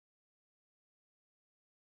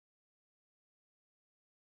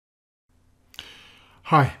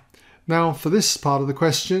Hi. Now for this part of the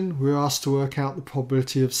question, we're asked to work out the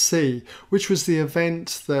probability of C, which was the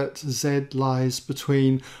event that Z lies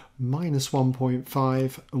between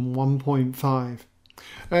 -1.5 and 1.5.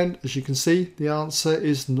 And as you can see, the answer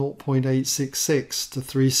is 0.866 to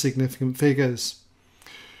three significant figures.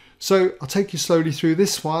 So I'll take you slowly through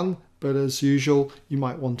this one, but as usual, you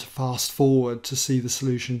might want to fast forward to see the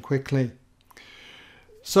solution quickly.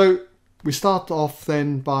 So we start off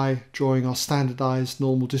then by drawing our standardized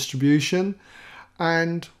normal distribution,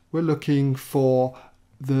 and we're looking for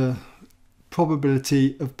the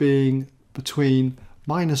probability of being between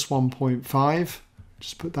 -1.5,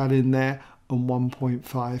 just put that in there, and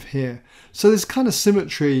 1.5 here. So there's kind of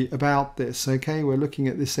symmetry about this, okay? We're looking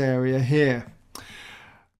at this area here.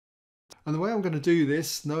 And the way I'm going to do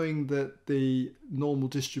this, knowing that the normal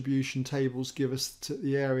distribution tables give us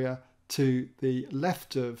the area to the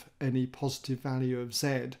left of any positive value of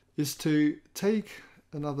Z, is to take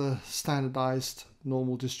another standardized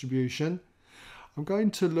normal distribution. I'm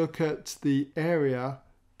going to look at the area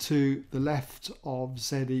to the left of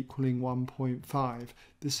Z equaling 1.5,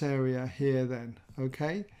 this area here then,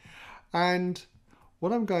 okay? And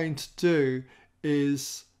what I'm going to do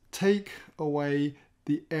is take away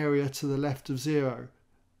the area to the left of 0.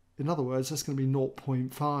 In other words, that's going to be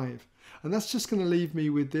 0.5. And that's just going to leave me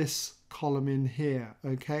with this column in here,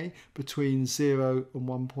 okay, between 0 and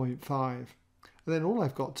 1.5. And then all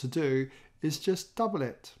I've got to do is just double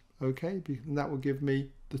it, okay, and that will give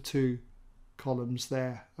me the two columns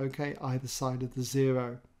there, okay, either side of the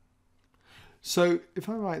 0. So if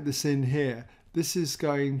I write this in here, this is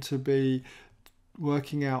going to be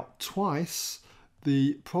working out twice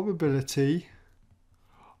the probability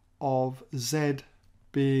of Z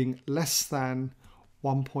being less than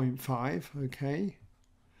 1.5, okay,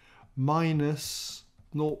 minus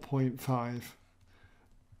 0.5.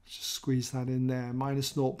 Just squeeze that in there,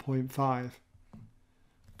 minus 0.5.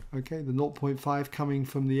 Okay, the 0.5 coming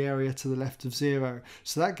from the area to the left of 0.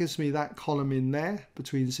 So that gives me that column in there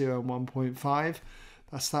between 0 and 1.5.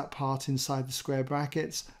 That's that part inside the square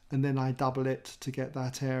brackets, and then I double it to get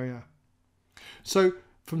that area. So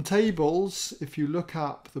from tables, if you look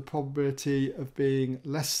up the probability of being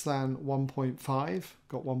less than 1.5,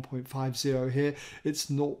 got 1.50 here, it's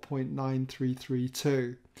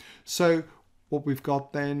 0.9332. So what we've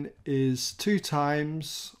got then is 2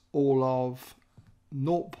 times all of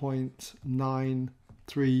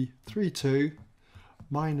 0.9332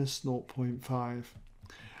 minus 0.5.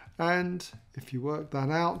 And if you work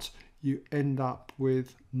that out, you end up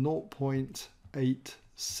with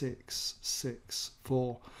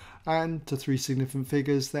 0.8664. And to three significant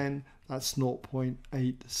figures then, that's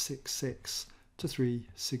 0.866 to three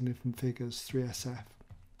significant figures, 3SF.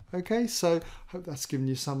 Okay, so I hope that's given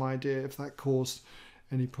you some idea if that caused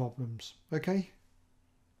any problems. Okay.